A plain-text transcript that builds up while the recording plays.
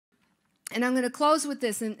And I'm going to close with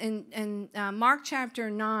this in Mark chapter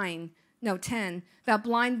 10, about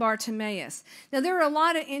blind Bartimaeus. Now, there are a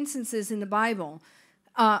lot of instances in the Bible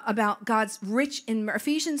about God's rich in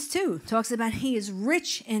Ephesians 2 talks about he is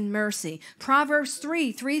rich in mercy. Proverbs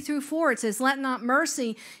 3:3-4, it says, let not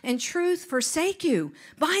mercy and truth forsake you.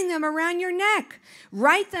 Bind them around your neck.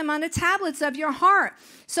 Write them on the tablets of your heart.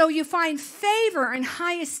 So you find favor and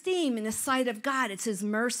high esteem in the sight of God. It's his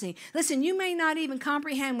mercy. Listen, you may not even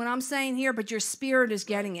comprehend what I'm saying here, but your spirit is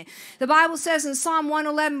getting it. The Bible says in Psalm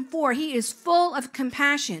 111:4, he is full of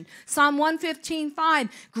compassion. Psalm 115:5,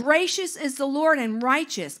 gracious is the Lord and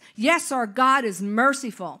righteous. Yes, our God is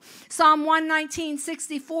merciful. Psalm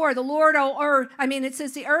 119:64, it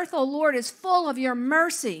says the earth, O Lord, is full of your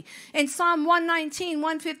mercy. In Psalm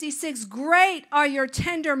 119:156, great are your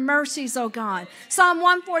tender mercies, O God. Psalm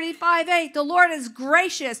 145:8, the Lord is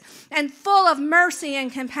gracious and full of mercy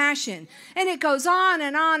and compassion. And it goes on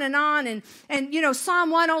and on and on. And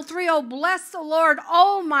Psalm 103, oh, bless the Lord,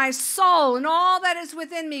 oh, my soul, and all that is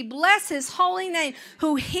within me. Bless his holy name,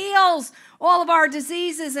 who heals all of our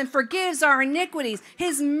diseases and forgives our iniquities.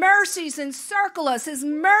 His mercies encircle us. His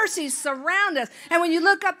mercies surround us. And when you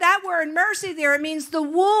look up that word mercy there, it means the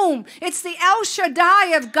womb. It's the El Shaddai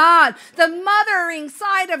of God, the mothering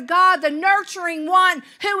side of God, the nurturing one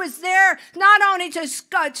who is there not only to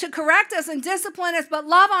correct us and discipline us, but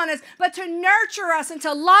love on us, but to nurture us and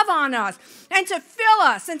to love on us and to fill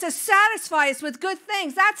us and to satisfy us with good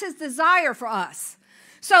things. That's his desire for us.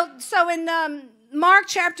 So in Mark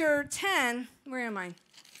chapter 10, where am I?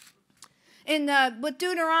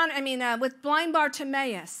 With blind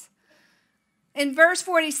Bartimaeus. In verse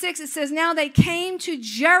 46, it says, now they came to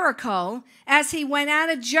Jericho. As he went out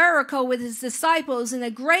of Jericho with his disciples, and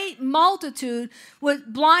a great multitude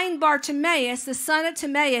with blind Bartimaeus, the son of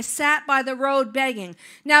Timaeus, sat by the road begging.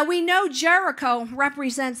 Now we know Jericho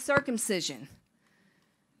represents circumcision.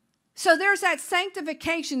 So there's that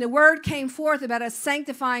sanctification. The word came forth about us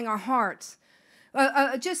sanctifying our hearts.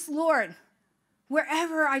 Lord,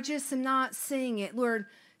 wherever I just am not seeing it, Lord,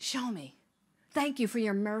 show me. Thank you for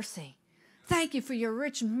your mercy. Thank you for your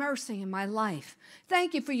rich mercy in my life.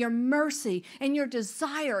 Thank you for your mercy and your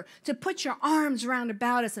desire to put your arms round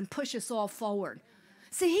about us and push us all forward.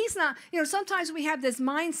 See, he's not, sometimes we have this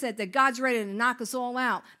mindset that God's ready to knock us all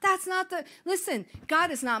out. Listen,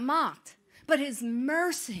 God is not mocked, but his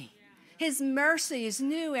mercy is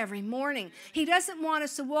new every morning. He doesn't want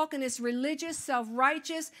us to walk in this religious,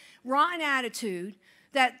 self-righteous, rotten attitude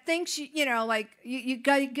that thinks, you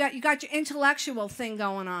got your intellectual thing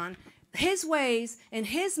going on. His ways and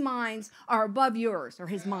his minds are above yours, or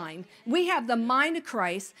his mind. We have the mind of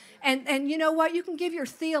Christ. And you know what? You can give your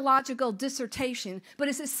theological dissertation, but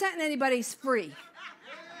is it setting anybody free?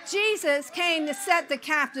 Jesus came to set the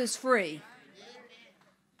captives free.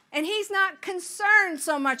 And he's not concerned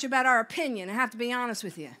so much about our opinion, I have to be honest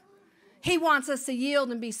with you. He wants us to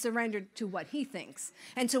yield and be surrendered to what he thinks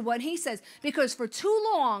and to what he says. Because for too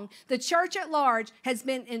long, the church at large has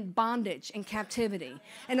been in bondage and captivity.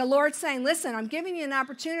 And the Lord's saying, listen, I'm giving you an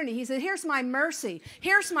opportunity. He said, here's my mercy.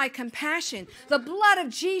 Here's my compassion. The blood of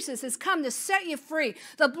Jesus has come to set you free.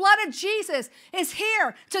 The blood of Jesus is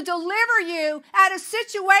here to deliver you out of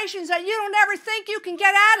situations that you don't ever think you can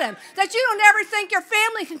get at him, that you don't ever think your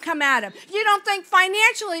family can come at him. You don't think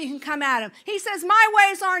financially you can come at him. He says, my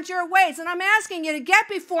ways aren't your ways. And I'm asking you to get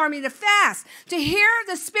before me, to fast, to hear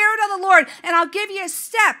the Spirit of the Lord, and I'll give you a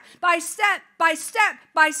step by step by step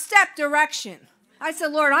by step direction. I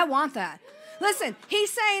said, Lord, I want that. Listen,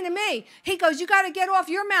 he's saying to me, he goes, you got to get off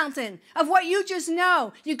your mountain of what you just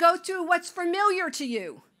know. You go through what's familiar to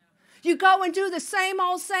you. You go and do the same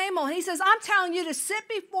old, same old. He says, I'm telling you to sit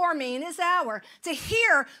before me in this hour to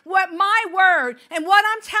hear what my word and what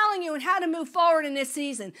I'm telling you and how to move forward in this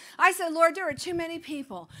season. I said, Lord, there are too many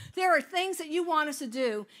people. There are things that you want us to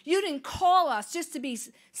do. You didn't call us just to be,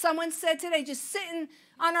 someone said today, just sitting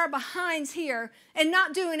on our behinds here and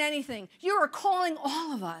not doing anything. You are calling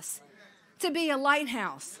all of us to be a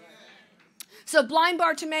lighthouse. So blind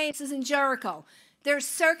Bartimaeus is in Jericho. There's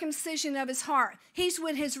circumcision of his heart. He's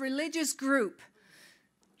with his religious group.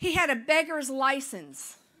 He had a beggar's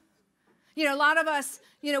license. A lot of us,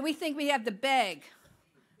 we think we have to beg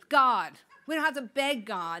God. We don't have to beg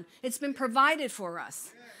God. It's been provided for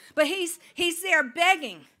us. But he's there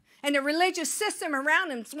begging. And the religious system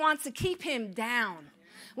around him wants to keep him down,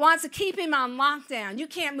 wants to keep him on lockdown. You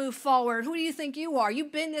can't move forward. Who do you think you are?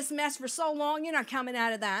 You've been in this mess for so long. You're not coming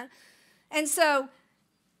out of that. And so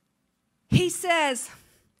he says,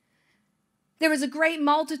 there was a great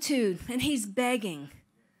multitude, and he's begging.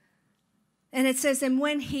 And it says, and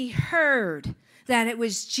when he heard that it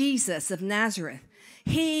was Jesus of Nazareth,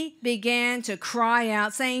 he began to cry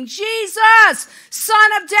out, saying, Jesus,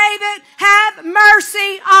 Son of David, have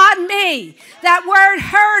mercy on me. That word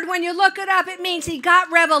heard, when you look it up, it means he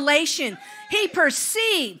got revelation. He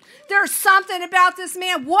perceived. There's something about this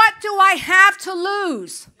man. What do I have to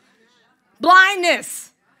lose?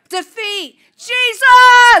 Blindness, defeat.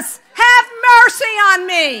 Jesus, have mercy on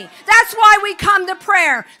me. That's why we come to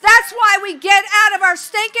prayer. That's why we get out of our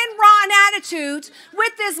stinking, rotten attitudes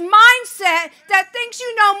with this mindset that thinks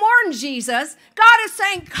you know more than Jesus. God is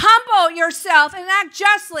saying, humble yourself and act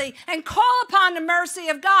justly and call upon the mercy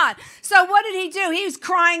of God. So what did he do? He was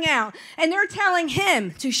crying out, and they're telling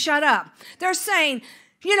him to shut up. They're saying,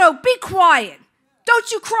 be quiet.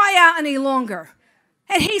 Don't you cry out any longer.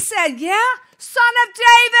 And he said, yeah, Son of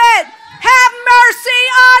David, have mercy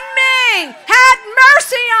on me. Have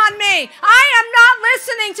mercy on me. I am not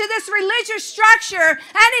listening to this religious structure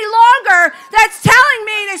any longer that's telling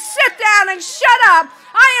me to sit down and shut up.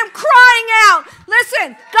 I am crying out.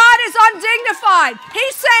 Listen, God is undignified.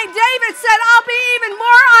 He's saying, David said, I'll be even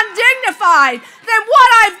more undignified than what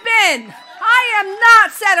I've been. I am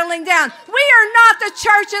not settling down. We are not the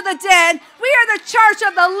church of the dead. We are the church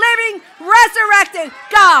of the living, resurrected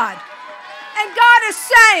God. And God is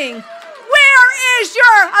saying, where is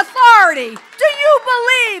your authority? Do you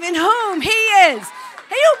believe in whom he is?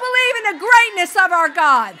 Do you believe in the greatness of our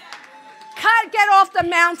God? Get off the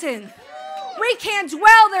mountain. We can't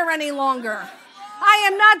dwell there any longer. I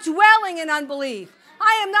am not dwelling in unbelief.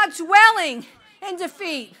 I am not dwelling in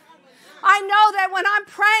defeat. I know that when I'm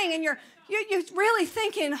praying and you're really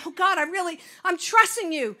thinking, oh God, I'm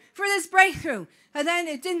trusting you for this breakthrough. And then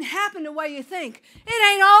it didn't happen the way you think.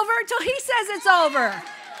 It ain't over until he says it's over.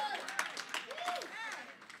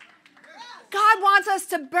 God wants us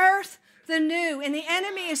to birth the new. And the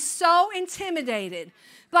enemy is so intimidated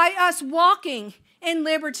by us walking in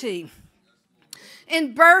liberty,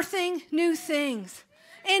 in birthing new things,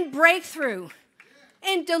 in breakthrough,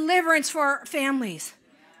 in deliverance for our families,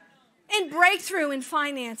 in breakthrough in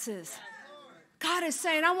finances. God is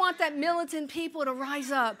saying, I want that militant people to rise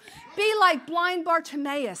up. Be like blind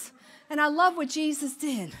Bartimaeus. And I love what Jesus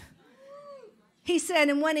did. He said,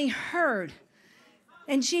 and when he heard,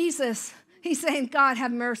 and Jesus, he's saying, God,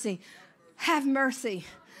 have mercy. Have mercy.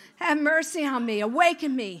 Have mercy on me.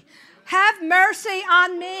 Awaken me. Have mercy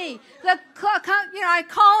on me. I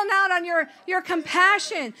calling out on your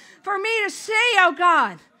compassion for me to see, oh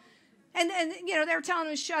God. And they were telling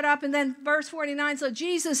him to shut up. And then verse 49, so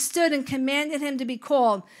Jesus stood and commanded him to be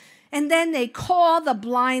called. And then they called the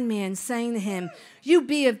blind man, saying to him, you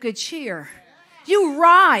be of good cheer. You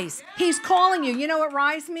rise. He's calling you. You know what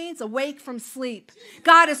rise means? Awake from sleep.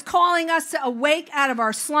 God is calling us to awake out of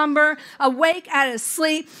our slumber, awake out of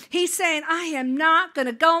sleep. He's saying, I am not going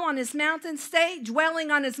to go on his mountain, stay dwelling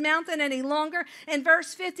on his mountain any longer. In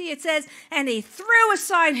verse 50, it says, and he threw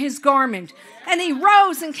aside his garment, and he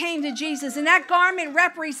rose and came to Jesus. And that garment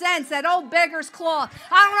represents that old beggar's cloth.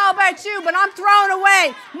 I don't know about you, but I'm throwing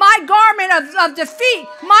away my garment of defeat,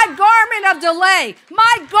 my garment of delay,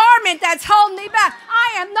 my garment that's holding me back.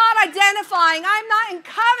 I am not identifying. I'm not in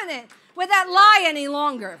covenant with that lie any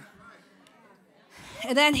longer.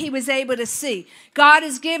 And then he was able to see. God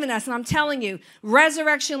has given us, and I'm telling you,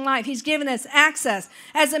 resurrection life. He's given us access.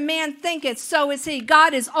 As a man thinketh, so is he.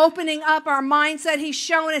 God is opening up our mindset. He's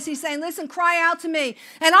showing us. He's saying, listen, cry out to me,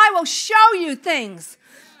 and I will show you things.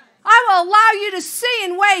 I will allow you to see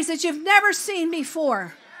in ways that you've never seen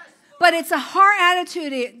before. But it's a heart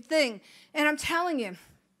attitude thing. And I'm telling you,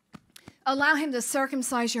 allow him to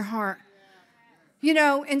circumcise your heart.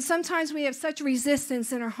 And sometimes we have such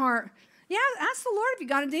resistance in our heart. Yeah, ask the Lord if you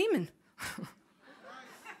got a demon.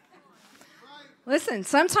 Listen,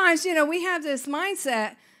 sometimes, we have this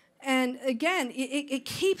mindset, and again, it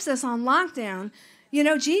keeps us on lockdown.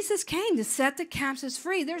 Jesus came to set the captives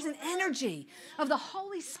free. There's an energy of the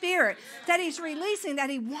Holy Spirit that he's releasing that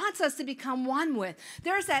he wants us to become one with.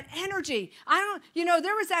 There's that energy.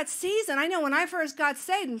 There was that season. I know when I first got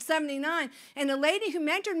saved in 79, and the lady who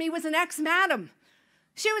mentored me was an ex-madam.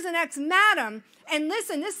 She was an ex-madam. And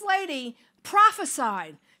listen, this lady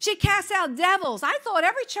prophesied. She cast out devils. I thought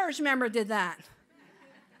every church member did that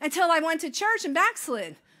until I went to church and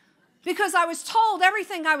backslid because I was told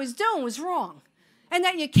everything I was doing was wrong. And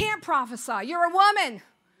that you can't prophesy. You're a woman.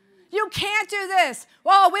 You can't do this.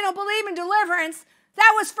 Well, we don't believe in deliverance.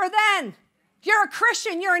 That was for then. You're a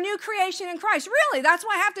Christian. You're a new creation in Christ. Really, that's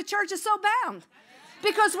why half the church is so bound.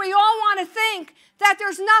 Because we all want to think that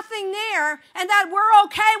there's nothing there and that we're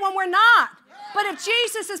okay when we're not. But if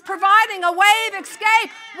Jesus is providing a way of escape,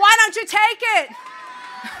 why don't you take it?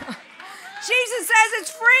 Jesus says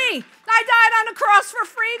it's free. I died on the cross for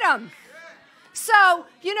freedom. So,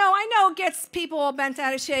 I know it gets people all bent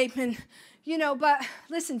out of shape and, but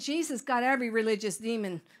listen, Jesus got every religious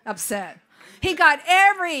demon upset. He got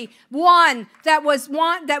everyone that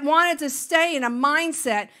wanted to stay in a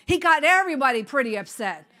mindset. He got everybody pretty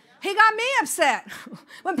upset. He got me upset.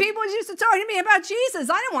 When people used to talk to me about Jesus,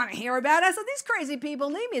 I didn't want to hear about it. I said, these crazy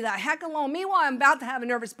people, leave me the heck alone. Meanwhile, I'm about to have a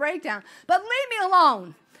nervous breakdown. But leave me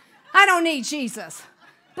alone. I don't need Jesus.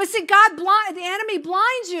 But see, the enemy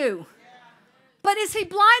blinds you. But is he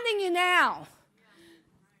blinding you now?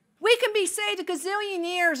 We can be saved a gazillion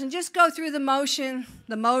years and just go through the motion.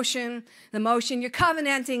 You're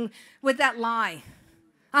covenanting with that lie.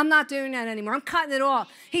 I'm not doing that anymore. I'm cutting it off.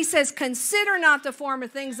 He says, consider not the former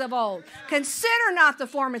things of old. Consider not the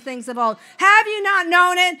former things of old. Have you not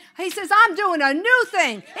known it? He says, I'm doing a new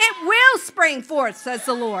thing. It will spring forth, says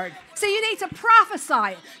the Lord. So you need to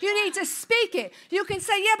prophesy it. You need to speak it. You can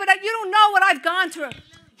say, yeah, but you don't know what I've gone through.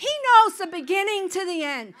 He knows the beginning to the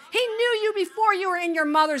end. He knew you before you were in your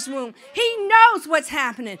mother's womb. He knows what's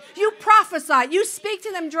happening. You prophesy. You speak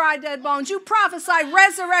to them dry, dead bones. You prophesy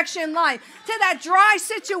resurrection life to that dry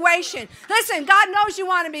situation. Listen, God knows you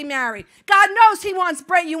want to be married. God knows you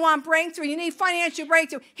want breakthrough. You need financial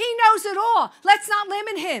breakthrough. He knows it all. Let's not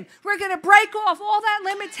limit him. We're going to break off all that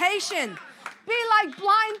limitation. Be like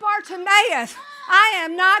blind Bartimaeus. I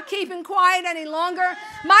am not keeping quiet any longer.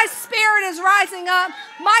 My spirit is rising up.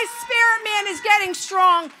 My spirit man is getting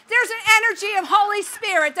strong. There's an energy of Holy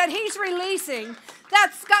Spirit that he's releasing.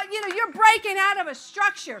 That's got, you're breaking out of a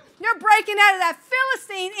structure. You're breaking out of that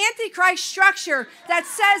Philistine Antichrist structure that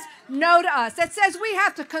says no to us, that says we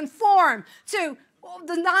have to conform to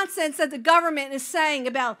the nonsense that the government is saying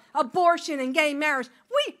about abortion and gay marriage.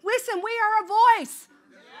 We are a voice.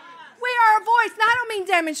 We are a voice. Now, I don't mean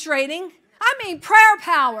demonstrating. I mean prayer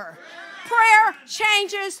power. Prayer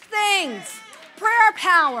changes things. Prayer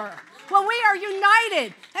power. When we are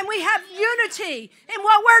united and we have unity in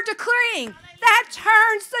what we're decreeing, that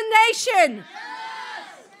turns the nation.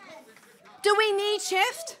 Do we need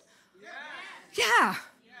shift? Yeah.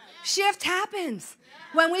 Shift happens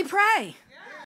when we pray.